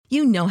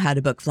You know how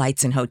to book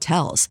flights and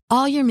hotels.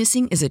 All you're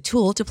missing is a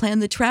tool to plan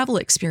the travel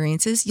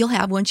experiences you'll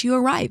have once you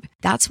arrive.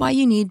 That's why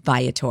you need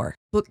Viator.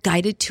 Book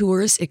guided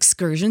tours,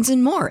 excursions,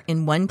 and more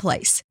in one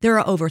place. There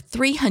are over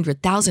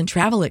 300,000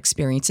 travel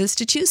experiences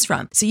to choose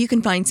from, so you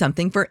can find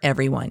something for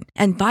everyone.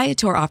 And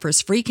Viator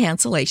offers free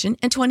cancellation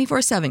and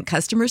 24/7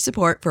 customer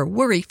support for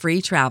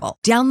worry-free travel.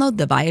 Download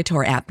the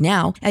Viator app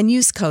now and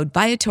use code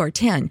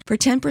Viator10 for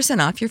 10%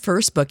 off your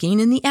first booking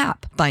in the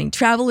app. Find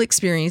travel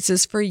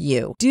experiences for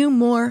you. Do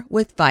more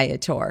with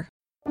Viator.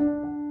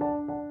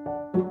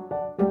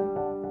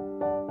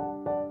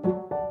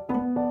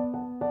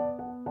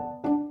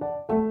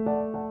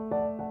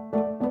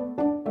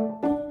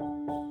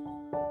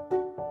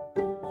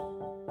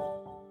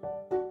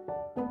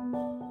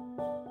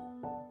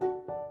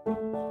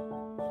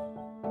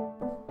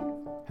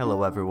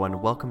 Hello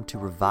everyone, welcome to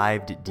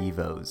Revived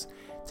Devos.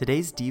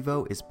 Today's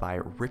Devo is by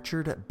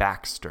Richard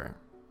Baxter.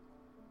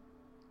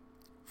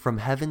 From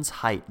heaven's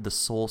height, the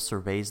soul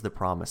surveys the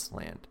promised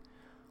land.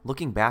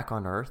 Looking back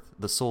on earth,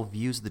 the soul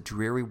views the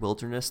dreary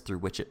wilderness through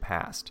which it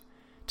passed.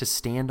 To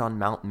stand on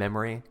Mount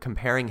Memory,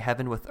 comparing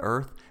heaven with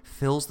earth,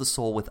 fills the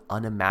soul with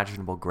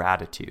unimaginable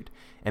gratitude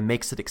and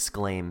makes it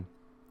exclaim,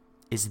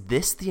 "Is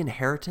this the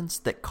inheritance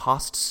that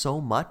cost so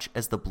much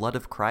as the blood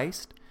of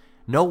Christ?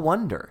 No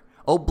wonder!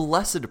 O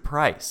blessed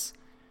price!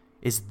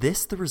 Is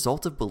this the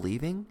result of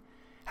believing?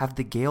 Have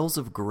the gales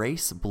of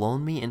grace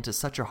blown me into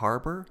such a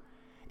harbor?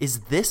 Is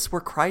this where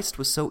Christ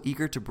was so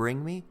eager to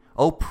bring me?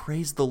 Oh,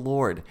 praise the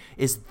Lord!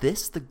 Is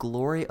this the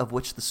glory of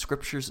which the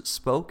Scriptures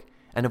spoke,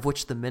 and of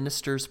which the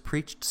ministers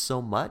preached so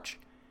much?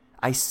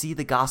 I see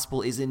the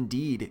gospel is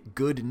indeed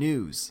good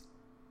news.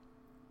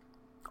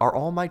 Are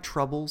all my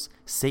troubles,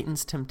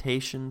 Satan's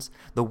temptations,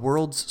 the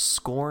world's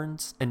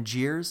scorns and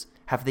jeers,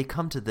 have they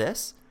come to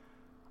this?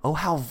 Oh,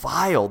 how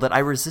vile that I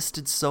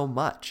resisted so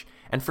much,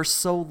 and for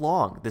so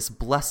long, this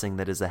blessing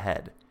that is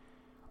ahead.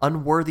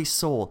 Unworthy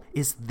soul,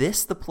 is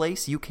this the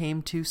place you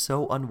came to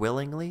so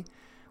unwillingly?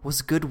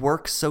 Was good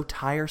work so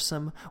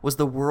tiresome? Was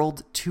the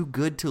world too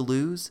good to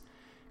lose?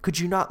 Could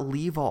you not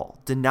leave all,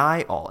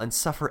 deny all, and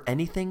suffer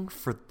anything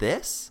for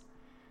this?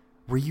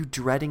 Were you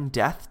dreading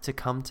death to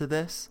come to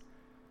this?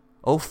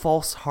 O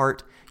false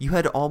heart, you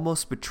had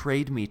almost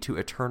betrayed me to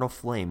eternal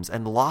flames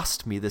and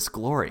lost me this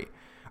glory.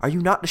 Are you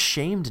not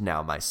ashamed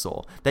now, my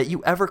soul, that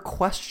you ever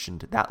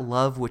questioned that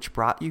love which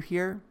brought you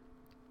here?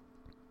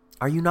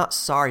 Are you not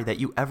sorry that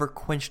you ever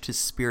quenched his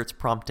Spirit's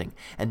prompting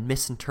and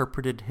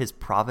misinterpreted his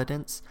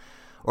providence,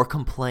 or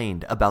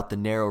complained about the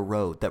narrow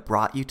road that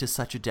brought you to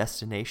such a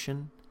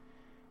destination?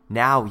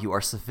 Now you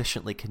are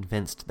sufficiently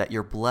convinced that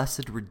your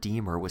blessed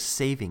Redeemer was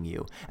saving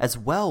you as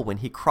well when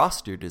he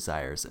crossed your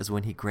desires as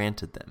when he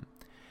granted them,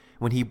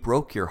 when he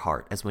broke your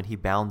heart as when he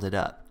bound it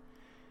up.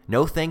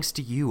 No thanks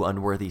to you,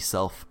 unworthy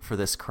self, for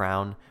this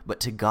crown, but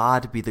to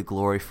God be the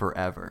glory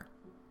forever.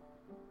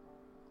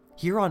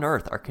 Here on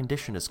earth, our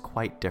condition is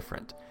quite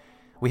different.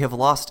 We have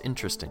lost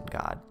interest in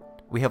God.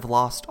 We have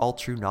lost all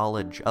true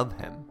knowledge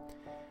of him.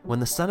 When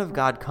the Son of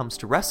God comes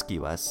to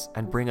rescue us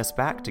and bring us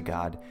back to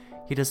God,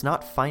 he does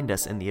not find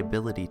us in the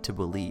ability to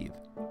believe.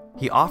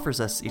 He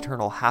offers us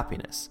eternal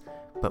happiness,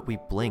 but we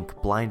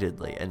blink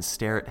blindedly and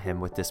stare at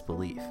him with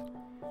disbelief.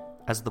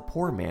 As the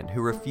poor man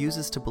who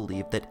refuses to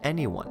believe that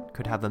anyone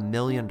could have $1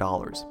 million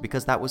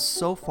because that was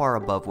so far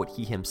above what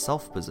he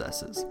himself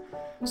possesses,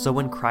 so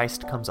when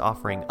Christ comes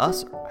offering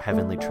us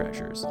heavenly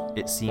treasures,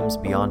 it seems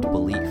beyond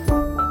belief.